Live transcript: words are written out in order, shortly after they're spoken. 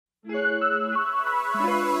Okay,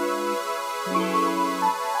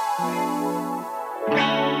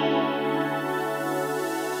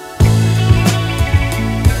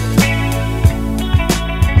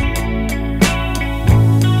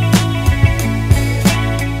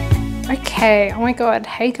 oh my god,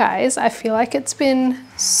 hey guys, I feel like it's been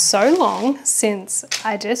so long since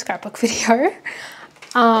I did a scrapbook video,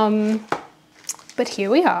 but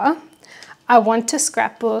here we are. I want to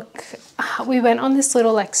scrapbook. We went on this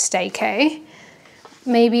little like staycay,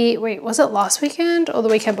 maybe, wait, was it last weekend or the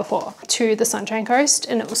weekend before, to the Sunshine Coast,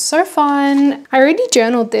 and it was so fun. I already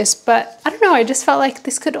journaled this, but I don't know, I just felt like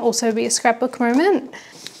this could also be a scrapbook moment.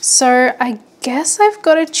 So I guess I've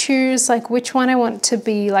got to choose like which one I want to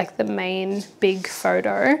be like the main big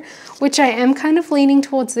photo, which I am kind of leaning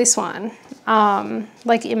towards this one.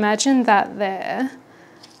 Like imagine that there.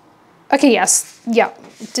 Okay, yes, yeah,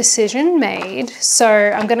 decision made. So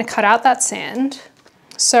I'm gonna cut out that sand.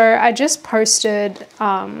 So I just posted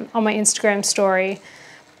on my Instagram story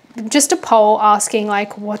just a poll asking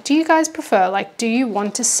like, what do you guys prefer? Like, do you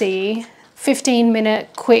want to see 15-minute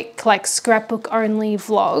quick like scrapbook only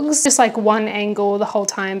vlogs, just like one angle the whole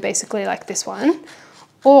time, basically like this one?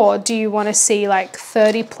 Or do you want to see like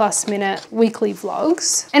 30+ minute weekly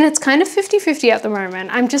vlogs? And it's kind of 50-50 at the moment.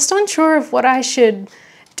 I'm just unsure of what I should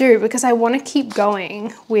do because I want to keep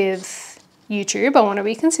going with YouTube. I want to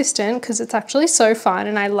be consistent because it's actually so fun,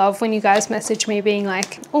 and I love when you guys message me being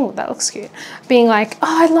like, oh, that looks cute, being like,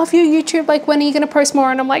 oh, I love your YouTube, like when are you going to post more?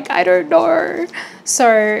 And I'm like, I don't know.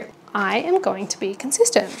 So I am going to be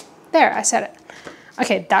consistent. There, I said it.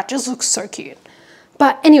 Okay, that just looks so cute.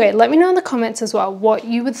 But anyway, let me know in the comments as well what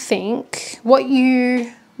you would think, what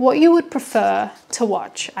you would prefer to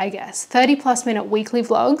watch, I guess. 30+ minute weekly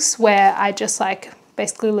vlogs where I just like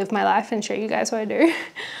basically live my life and show you guys what I do.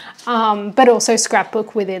 But also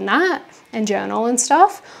scrapbook within that and journal and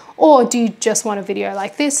stuff. Or do you just want a video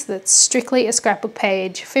like this that's strictly a scrapbook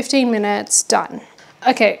page, 15 minutes, done?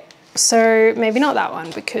 Okay. So maybe not that one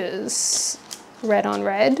because red on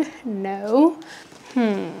red, no.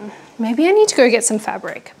 Maybe I need to go get some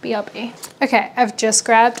fabric, BRB. Okay, I've just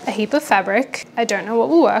grabbed a heap of fabric. I don't know what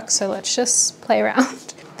will work, so let's just play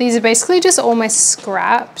around. These are basically just all my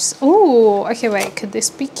scraps. Ooh, okay, wait, could this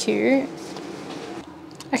be cute?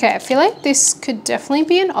 Okay, I feel like this could definitely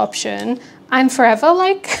be an option. I'm forever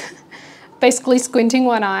like basically squinting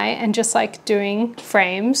one eye and just like doing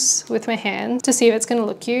frames with my hand to see if it's gonna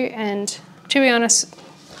look cute, and to be honest,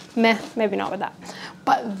 meh, maybe not with that.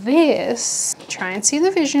 But this, try and see the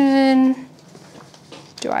vision.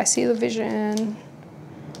 Do I see the vision?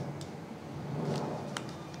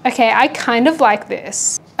 Okay, I kind of like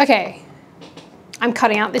this. Okay, I'm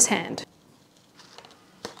cutting out this hand.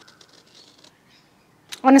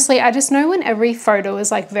 Honestly, I just know when every photo is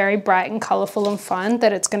like very bright and colorful and fun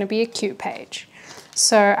that it's gonna be a cute page.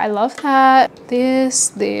 So I love that.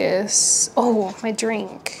 This. Oh, my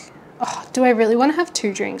drink. Oh, do I really wanna have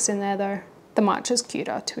 2 drinks in there though? The matcha's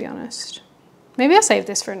cuter, to be honest. Maybe I'll save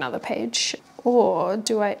this for another page. Or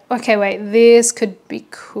do I, okay, wait, this could be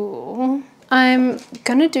cool. I'm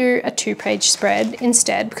gonna do a 2-page spread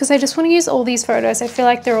instead because I just wanna use all these photos. I feel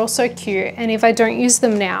like they're all so cute, and if I don't use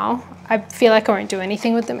them now, I feel like I won't do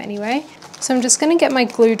anything with them anyway. So I'm just gonna get my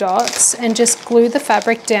glue dots and just glue the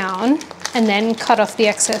fabric down and then cut off the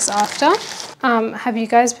excess after. Have you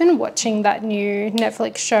guys been watching that new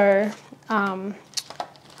Netflix show?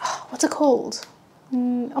 What's it called?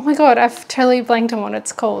 Oh my God, I've totally blanked on what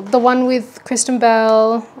it's called. The one with Kristen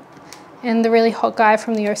Bell and the really hot guy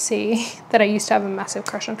from the OC that I used to have a massive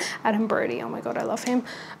crush on, Adam Brody. Oh my God, I love him.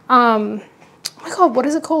 Oh my God, what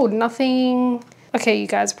is it called? Nothing. Okay, you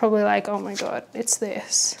guys are probably like, oh my God, it's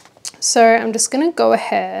this. So I'm just gonna go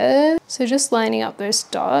ahead. So just lining up those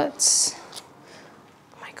dots.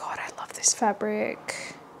 Oh my God, I love this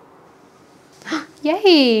fabric.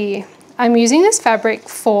 Yay. I'm using this fabric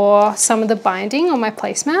for some of the binding on my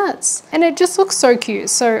placemats, and it just looks so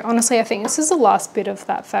cute. So honestly, I think this is the last bit of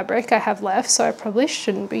that fabric I have left, so I probably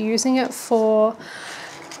shouldn't be using it for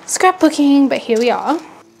scrapbooking, but here we are.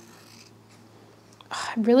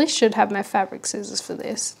 I really should have my fabric scissors for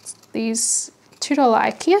this. These $2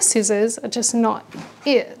 IKEA scissors are just not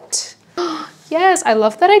it. Yes, I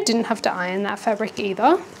love that I didn't have to iron that fabric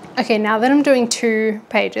either. Okay, now that I'm doing 2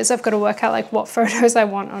 pages, I've got to work out like what photos I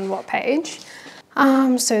want on what page.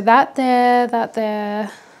 So that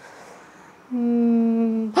there.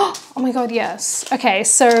 Oh my God, yes. Okay,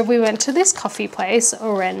 so we went to this coffee place,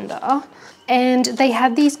 Orenda, and they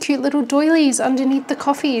had these cute little doilies underneath the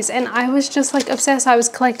coffees, and I was just like obsessed. I was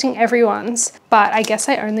collecting everyone's, but I guess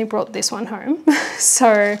I only brought this one home.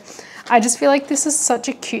 So I just feel like this is such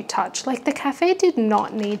a cute touch. Like the cafe did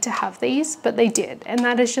not need to have these, but they did. And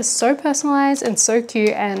that is just so personalized and so cute.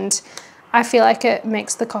 And I feel like it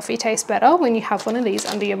makes the coffee taste better when you have one of these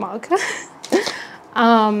under your mug.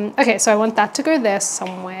 Okay, so I want that to go there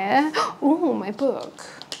somewhere. Oh, my book.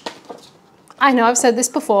 I know I've said this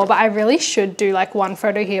before, but I really should do like one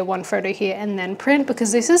photo here, and then print,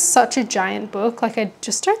 because this is such a giant book. Like I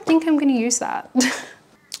just don't think I'm going to use that.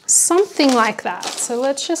 Something like that. So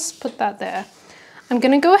let's just put that there. I'm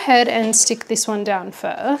going to go ahead and stick this one down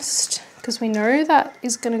first because we know that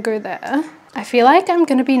is going to go there. I feel like I'm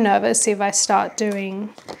going to be nervous if I start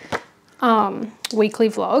doing weekly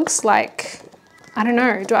vlogs. Like, I don't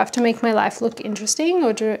know, do I have to make my life look interesting,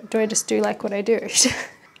 or do I just do like what I do?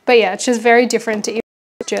 But yeah, it's just very different to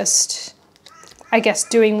just, I guess,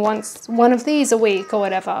 doing one of these a week or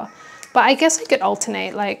whatever. But I guess I could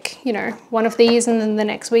alternate, like, you know, one of these and then the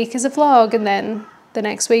next week is a vlog and then the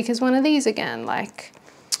next week is one of these again. Like,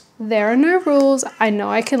 there are no rules. I know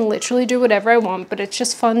I can literally do whatever I want, but it's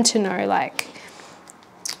just fun to know, like,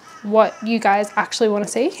 what you guys actually want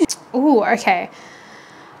to see. Ooh, okay.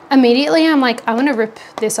 Immediately I'm like, I want to rip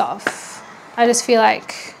this off. I just feel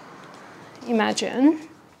like, imagine.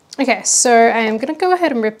 Okay, so I am going to go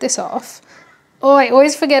ahead and rip this off. Oh, I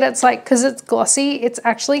always forget it's like, because it's glossy, it's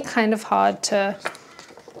actually kind of hard to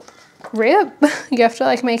rip. You have to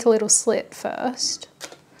like make a little slit first.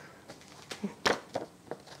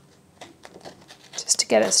 Just to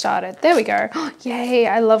get it started. There we go. Oh, yay,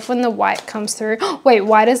 I love when the white comes through. Wait,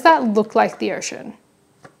 why does that look like the ocean?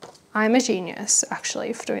 I'm a genius,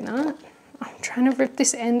 actually, for doing that. I'm trying to rip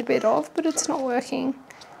this end bit off, but it's not working.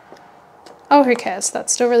 Oh, who cares?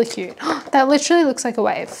 That's still really cute. That literally looks like a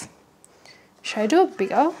wave. Should I do it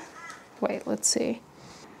bigger? Wait, let's see.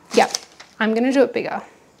 Yeah, I'm gonna do it bigger.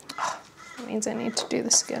 Oh, that means I need to do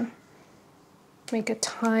this again. Make a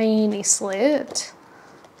tiny slit.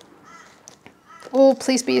 Oh,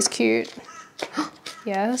 please be as cute.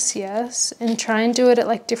 Yes, yes. And try and do it at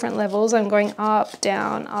like different levels. I'm going up,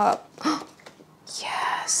 down, up.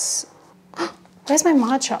 Yes. Where's my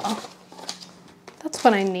matcha? That's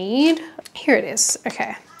what I need. Here it is.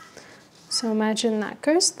 Okay. So imagine that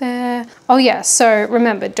goes there. Oh yeah, so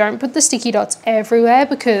remember, don't put the sticky dots everywhere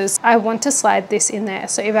because I want to slide this in there.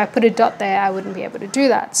 So if I put a dot there, I wouldn't be able to do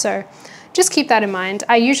that. So just keep that in mind.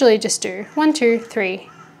 I usually just do 1, 2, 3.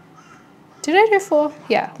 Did I do 4?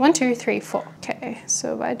 Yeah, 1, 2, 3, 4. Okay,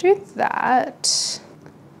 so if I do that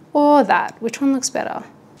or that, which one looks better?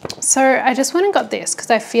 So I just went and got this because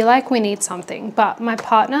I feel like we need something. But my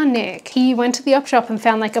partner, Nick, he went to the op shop and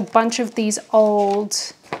found like a bunch of these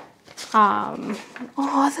old,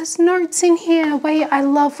 oh, there's notes in here. Wait, I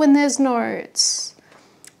love when there's notes.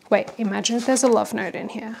 Wait, imagine if there's a love note in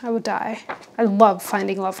here. I would die. I love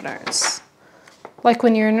finding love notes. Like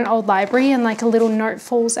when you're in an old library and like a little note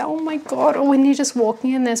falls out. Oh my God. Or when you're just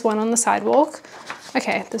walking and there's one on the sidewalk.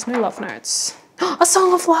 Okay, there's no love notes. A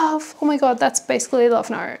song of love. Oh my God, that's basically a love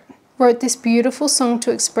note. Wrote this beautiful song to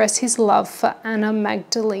express his love for Anna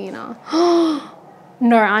Magdalena.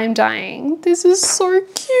 No, I'm dying. This is so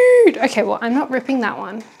cute. Okay, well, I'm not ripping that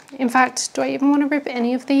one. In fact, do I even want to rip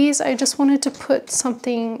any of these? I just wanted to put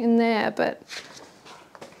something in there, but...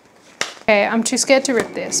 Okay, I'm too scared to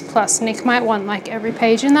rip this. Plus, Nick might want like every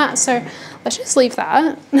page in that, so let's just leave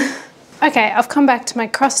that. Okay, I've come back to my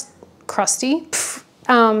trusty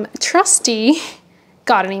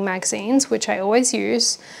gardening magazines, which I always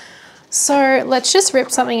use. So let's just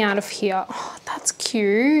rip something out of here. Oh, that's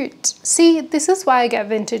cute. See, this is why I get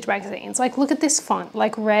vintage magazines. Like, look at this font,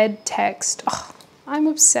 like red text. Oh, I'm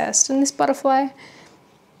obsessed. And this butterfly,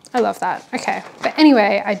 I love that. Okay, but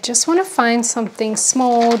anyway, I just want to find something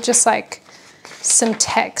small, just like some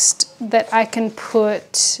text that I can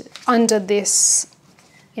put under this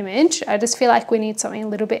image. I just feel like we need something a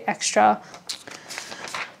little bit extra.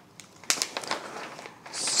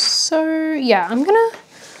 So yeah, I'm gonna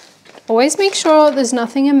always make sure there's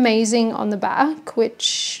nothing amazing on the back,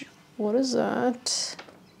 which, what is that?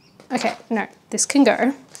 Okay, no, this can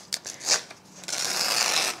go.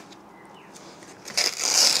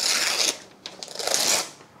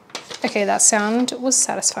 Okay, that sound was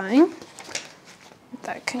satisfying.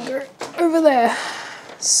 That can go over there.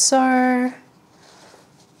 So,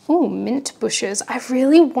 oh, mint bushes. I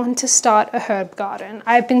really want to start a herb garden.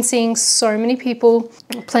 I've been seeing so many people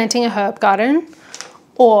planting a herb garden,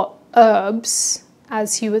 or herbs,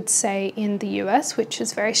 as you would say in the US, which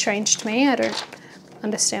is very strange to me. I don't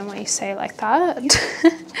understand why you say it like that.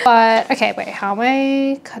 But, okay, wait, how am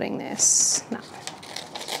I cutting this? No.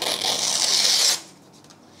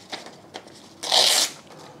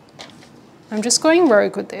 I'm just going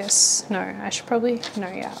rogue with this. No, I should probably,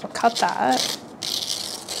 no, yeah, I'll cut that.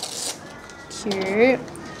 Cute.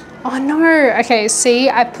 Oh no, okay, see,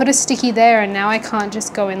 I put a sticky there and now I can't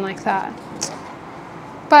just go in like that.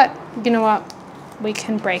 But you know what? We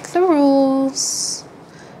can break the rules.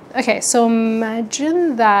 Okay, so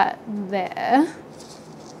imagine that there.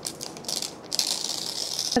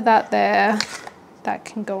 That there. That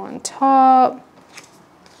can go on top.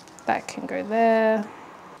 That can go there.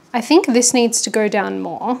 I think this needs to go down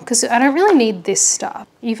more because I don't really need this stuff.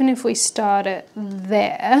 Even if we start it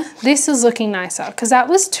there, this is looking nicer because that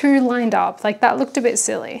was too lined up. Like that looked a bit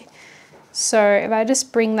silly. So if I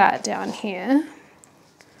just bring that down here,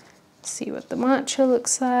 see what the matcha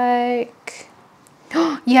looks like.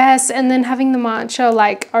 Yes, and then having the matcha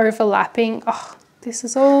like overlapping. Oh, this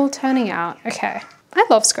is all turning out. Okay. I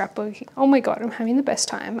love scrapbooking. Oh my God, I'm having the best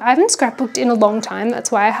time. I haven't scrapbooked in a long time.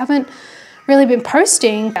 That's why I haven't really been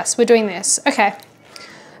posting. Yes, we're doing this. Okay.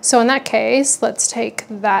 So in that case, let's take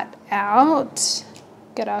that out.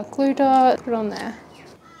 Get our glue dot, put it on there.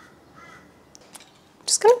 I'm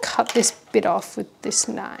just gonna cut this bit off with this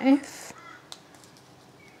knife.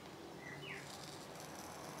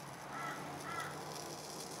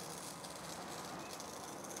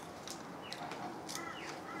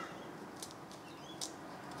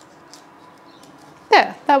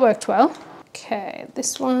 There, that worked well. Okay,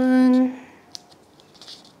 this one.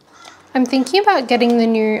 I'm thinking about getting the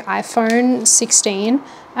new iPhone 16.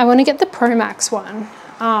 I want to get the Pro Max one.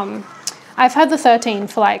 I've had the 13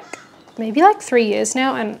 for like, maybe like 3 years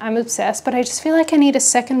now and I'm obsessed, but I just feel like I need a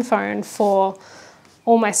second phone for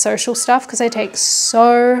all my social stuff because I take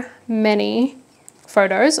so many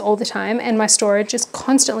photos all the time and my storage is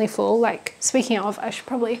constantly full. Like, speaking of, I should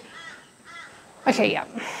probably, okay, yeah.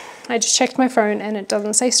 I just checked my phone and it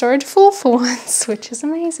doesn't say storage full for once, which is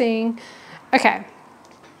amazing. Okay.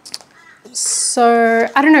 So,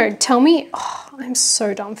 I don't know, tell me, oh, I'm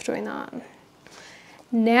so dumb for doing that.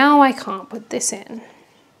 Now I can't put this in.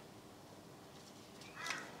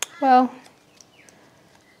 Well,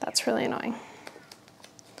 that's really annoying.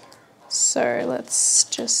 So let's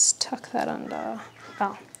just tuck that under.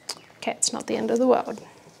 Oh, okay, it's not the end of the world.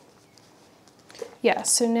 Yeah,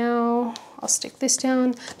 so now I'll stick this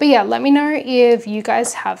down. But yeah, let me know if you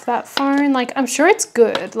guys have that phone. Like, I'm sure it's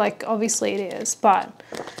good. Like, obviously it is. But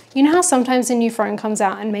you know how sometimes a new phone comes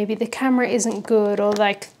out and maybe the camera isn't good or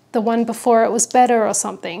like the one before it was better or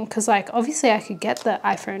something? Because like, obviously I could get the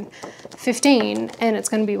iPhone 15 and it's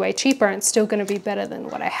going to be way cheaper and it's still going to be better than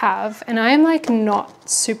what I have. And I'm like not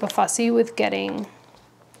super fussy with getting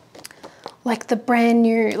like the brand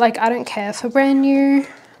new, like I don't care for brand new.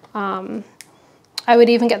 I would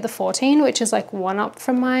even get the 14, which is like one up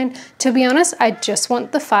from mine. To be honest, I just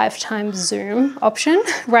want the 5x zoom option.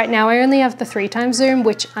 Right now I only have the 3x zoom,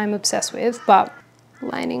 which I'm obsessed with, but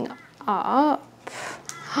lining up.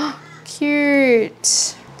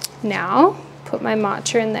 Cute. Now put my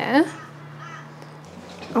matcha in there.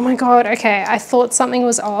 Oh my God, okay, I thought something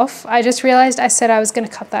was off. I just realized I said I was gonna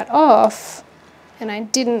cut that off and I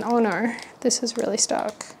didn't. Oh no, this is really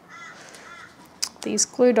stuck. These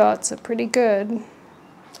glue dots are pretty good.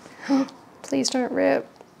 Please don't rip.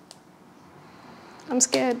 I'm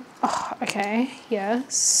scared. Oh, okay,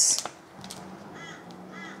 yes.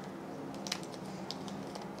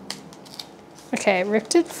 Okay,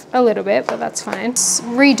 ripped it a little bit, but that's fine. Let's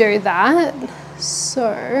redo that. So,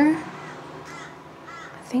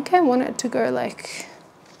 I think I want it to go like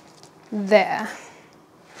there.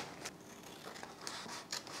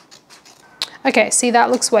 Okay, see,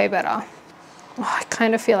 that looks way better. Oh, I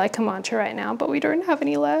kind of feel like a matcha right now, but we don't have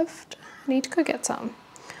any left. I need to go get some.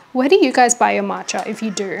 Where do you guys buy your matcha if you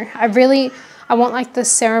do? I want like the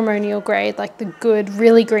ceremonial grade, like the good,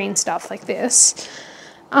 really green stuff like this.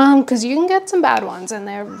 Because you can get some bad ones and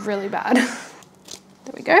they're really bad.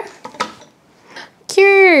 There we go.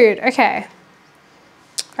 Cute, okay.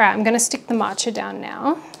 All right, I'm gonna stick the matcha down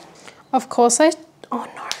now. Of course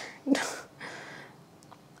oh no.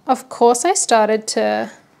 Of course I started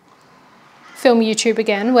to film YouTube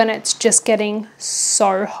again when it's just getting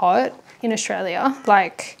so hot in Australia.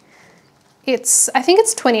 Like I think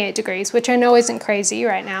it's 28 degrees, which I know isn't crazy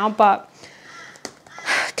right now, but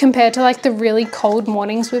compared to like the really cold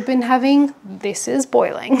mornings we've been having, this is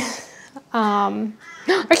boiling.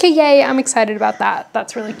 Okay, yay, I'm excited about that.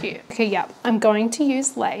 That's really cute. Okay, yeah, I'm going to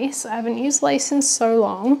use lace. I haven't used lace in so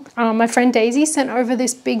long. My friend Daisy sent over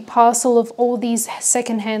this big parcel of all these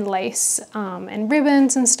secondhand lace and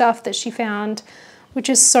ribbons and stuff that she found, which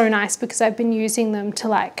is so nice because I've been using them to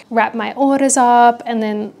like wrap my orders up and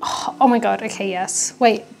then, oh my God, okay, yes.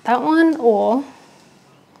 Wait, that one or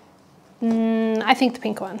I think the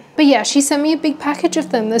pink one. But yeah, she sent me a big package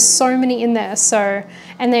of them. There's so many in there. So,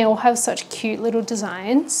 and they all have such cute little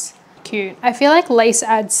designs. Cute. I feel like lace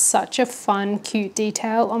adds such a fun, cute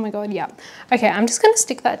detail. Oh my God, yeah. Okay, I'm just gonna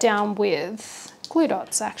stick that down with glue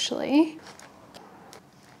dots actually.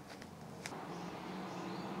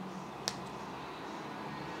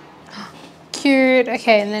 Cute.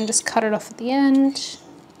 Okay, and then just cut it off at the end.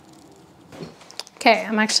 Okay,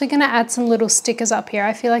 I'm actually gonna add some little stickers up here.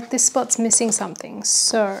 I feel like this spot's missing something.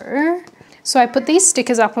 So I put these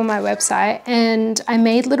stickers up on my website and I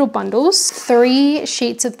made little bundles, 3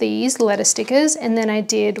 sheets of these letter stickers, and then I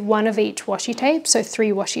did 1 of each washi tape, so 3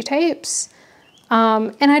 washi tapes.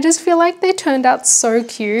 And I just feel like they turned out so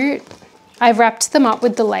cute. I wrapped them up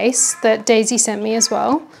with the lace that Daisy sent me as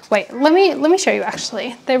well. Wait, let me show you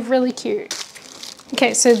actually. They're really cute.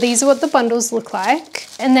 Okay, so these are what the bundles look like.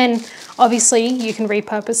 And then obviously you can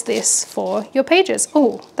repurpose this for your pages.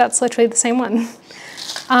 Oh, that's literally the same one.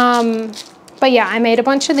 But yeah, I made a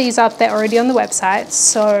bunch of these up. They're already on the website.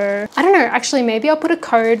 So I don't know, actually maybe I'll put a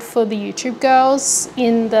code for the YouTube girls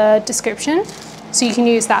in the description. So you can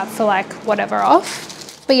use that for like whatever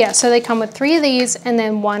off. But yeah, so they come with 3 of these and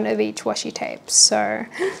then 1 of each washi tape. So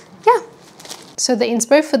yeah. So the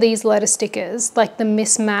inspo for these letter stickers, like the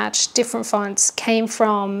mismatched different fonts, came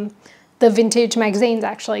from the vintage magazines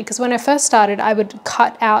actually. Because when I first started, I would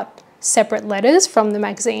cut out separate letters from the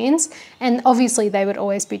magazines, and obviously they would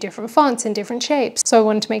always be different fonts and different shapes. So I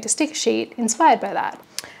wanted to make a sticker sheet inspired by that.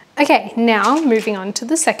 Okay, now moving on to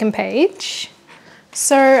the second page.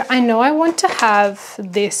 So I know I want to have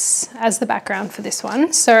this as the background for this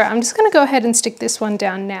one. So I'm just gonna go ahead and stick this one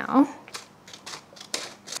down now.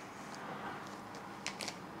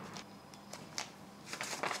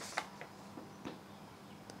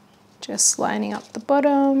 Just lining up the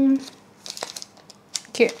bottom.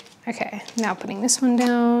 Cute. Okay, now putting this one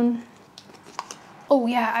down. Oh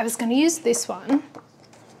yeah, I was gonna use this one,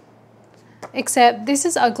 except this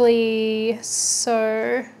is ugly,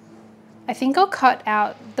 so I think I'll cut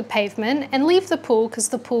out the pavement and leave the pool because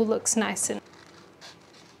the pool looks nice. And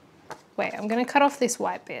wait, I'm gonna cut off this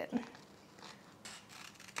white bit.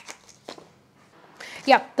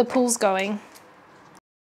 Yep, the pool's going.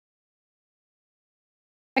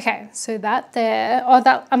 Okay, so that there, oh,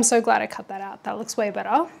 that, I'm so glad I cut that out. That looks way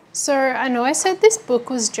better. So I know I said this book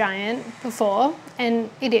was giant before, and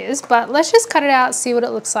it is, but let's just cut it out, see what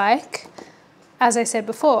it looks like. As I said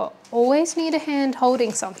before, always need a hand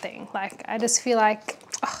holding something. Like, I just feel like,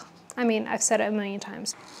 ugh, I mean, I've said it a million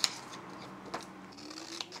times.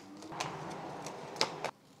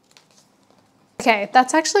 Okay,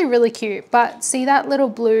 that's actually really cute, but see that little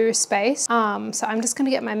blue space? So I'm just gonna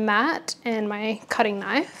get my mat and my cutting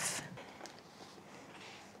knife.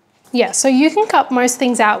 Yeah, so you can cut most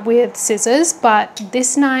things out with scissors, but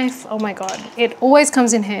this knife, oh my God, it always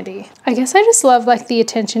comes in handy. I guess I just love like the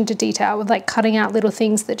attention to detail with like cutting out little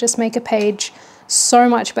things that just make a page so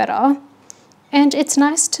much better. And it's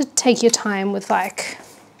nice to take your time with like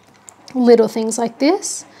little things like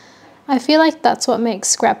this. I feel like that's what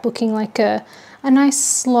makes scrapbooking like a nice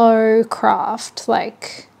slow craft.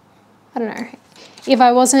 Like, I don't know, if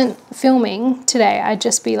I wasn't filming today, I'd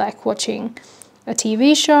just be like watching a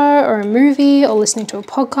TV show or a movie or listening to a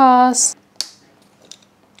podcast.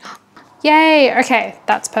 Yay, okay,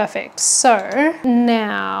 that's perfect. So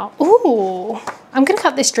now, ooh, I'm gonna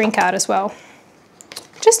cut this drink out as well,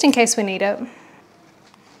 just in case we need it.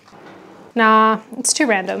 Nah, it's too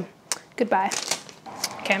random. Goodbye.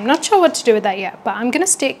 Okay, I'm not sure what to do with that yet, but I'm gonna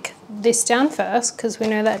stick this down first because we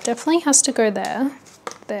know that definitely has to go there.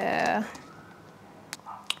 There.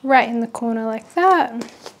 Right in the corner like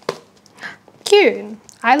that. Cute.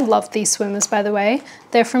 I love these swimmers, by the way.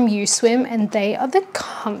 They're from U-Swim and they are the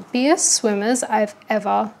comfiest swimmers I've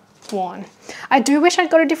ever worn. I do wish I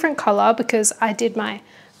got a different color because I did my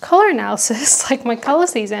color analysis, like my color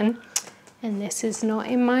season, and this is not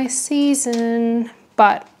in my season,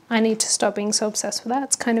 but I need to stop being so obsessed with that.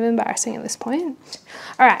 It's kind of embarrassing at this point.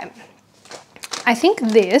 All right, I think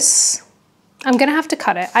this, I'm gonna have to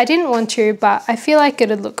cut it. I didn't want to, but I feel like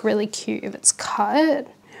it'd look really cute if it's cut.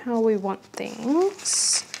 How we want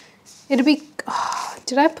things. It'd be, oh,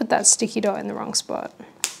 did I put that sticky dot in the wrong spot?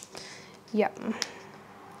 Yep.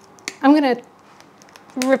 I'm gonna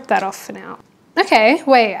rip that off for now. Okay,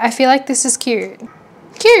 wait, I feel like this is cute.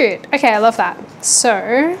 Cute, okay, I love that.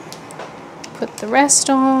 So, put the rest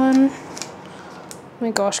on. Oh my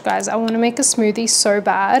gosh, guys, I wanna make a smoothie so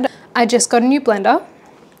bad. I just got a new blender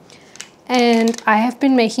and I have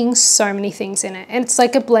been making so many things in it. And it's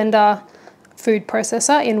like a blender food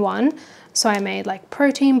processor in one. So I made like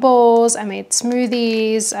protein balls, I made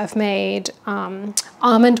smoothies, I've made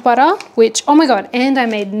almond butter, which, oh my God, and I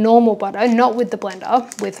made normal butter, not with the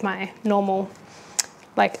blender, with my normal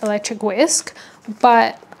like electric whisk.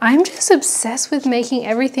 But I'm just obsessed with making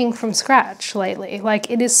everything from scratch lately. Like,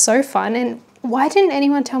 it is so fun. And why didn't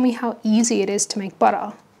anyone tell me how easy it is to make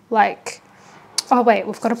butter? Like, oh wait,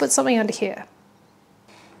 we've got to put something under here.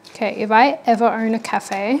 Okay, if I ever own a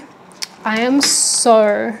cafe, I am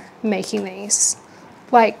so making these.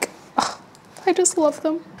 Like, oh, I just love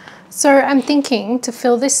them. So I'm thinking to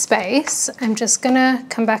fill this space, I'm just gonna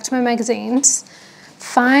come back to my magazines,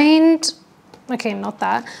 find, okay, not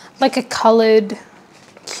that, like a colored,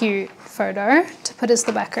 cute photo to put as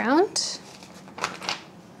the background.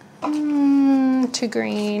 To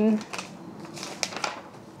green.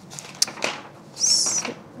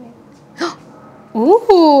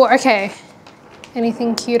 Ooh, okay.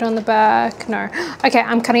 Anything cute on the back? No. Okay,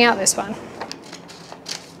 I'm cutting out this one.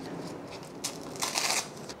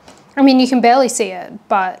 I mean, you can barely see it,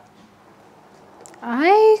 but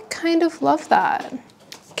I kind of love that.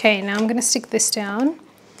 Okay, now I'm gonna stick this down.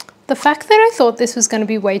 The fact that I thought this was gonna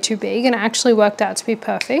be way too big and it actually worked out to be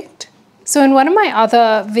perfect. So in one of my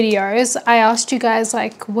other videos, I asked you guys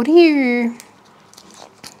like, what do you,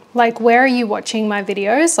 like, where are you watching my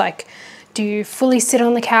videos? Like, do you fully sit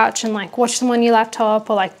on the couch and like watch them on your laptop,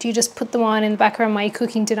 or like do you just put them on in the background while you're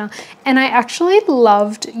cooking dinner? And I actually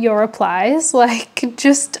loved your replies. Like,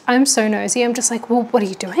 just, I'm so nosy. I'm just like, well, what are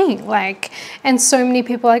you doing? Like, and so many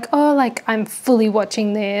people are like, oh, like I'm fully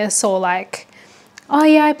watching this, or like, oh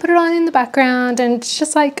yeah, I put it on in the background. And it's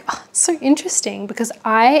just like, oh, it's so interesting because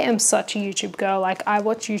I am such a YouTube girl. Like, I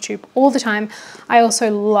watch YouTube all the time. I also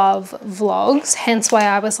love vlogs, hence why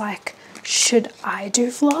I was like, should I do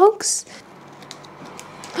vlogs?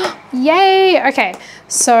 Yay! Okay,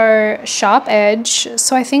 so sharp edge.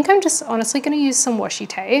 So I think I'm just honestly going to use some washi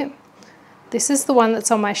tape. This is the one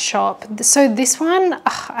that's on my shop. So this one,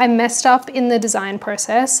 I messed up in the design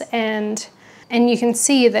process, and you can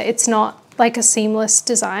see that it's not like a seamless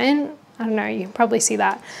design. I don't know, you can probably see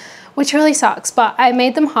that, which really sucks, but I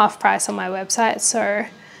made them half price on my website. So I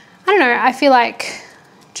don't know, I feel like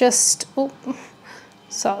just, oh,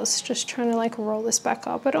 so I was just trying to like roll this back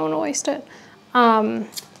up. I don't want to waste it.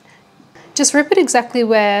 Just rip it exactly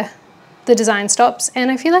where the design stops, and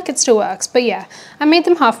I feel like it still works. But yeah, I made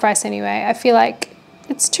them half price anyway. I feel like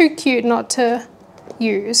it's too cute not to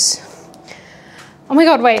use. Oh my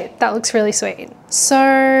God, wait, that looks really sweet.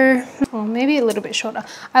 So, or maybe a little bit shorter.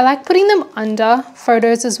 I like putting them under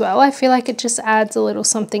photos as well. I feel like it just adds a little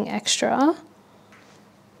something extra.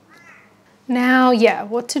 Now, yeah,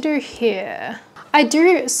 what to do here? I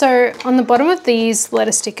do, so on the bottom of these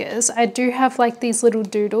letter stickers, I do have like these little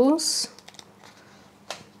doodles.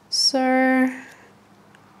 So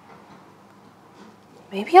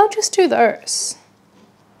maybe I'll just do those.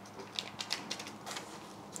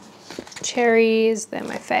 Cherries, they're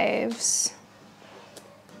my faves.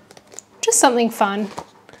 Just something fun.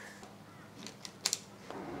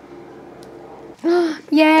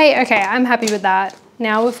 Yay, okay, I'm happy with that.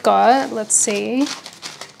 Now we've got, let's see,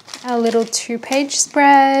 our little 2-page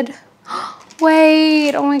spread.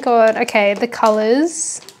 Wait, oh my God. Okay, the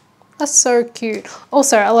colors are so cute.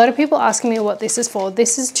 Also, a lot of people asking me what this is for.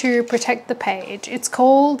 This is to protect the page. It's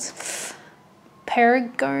called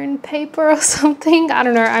Paragon paper or something. I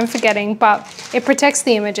don't know, I'm forgetting, but it protects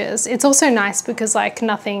the images. It's also nice because like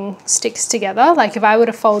nothing sticks together. Like if I were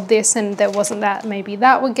to fold this and there wasn't that, maybe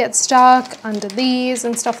that would get stuck under these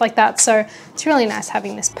and stuff like that. So it's really nice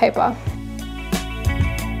having this paper.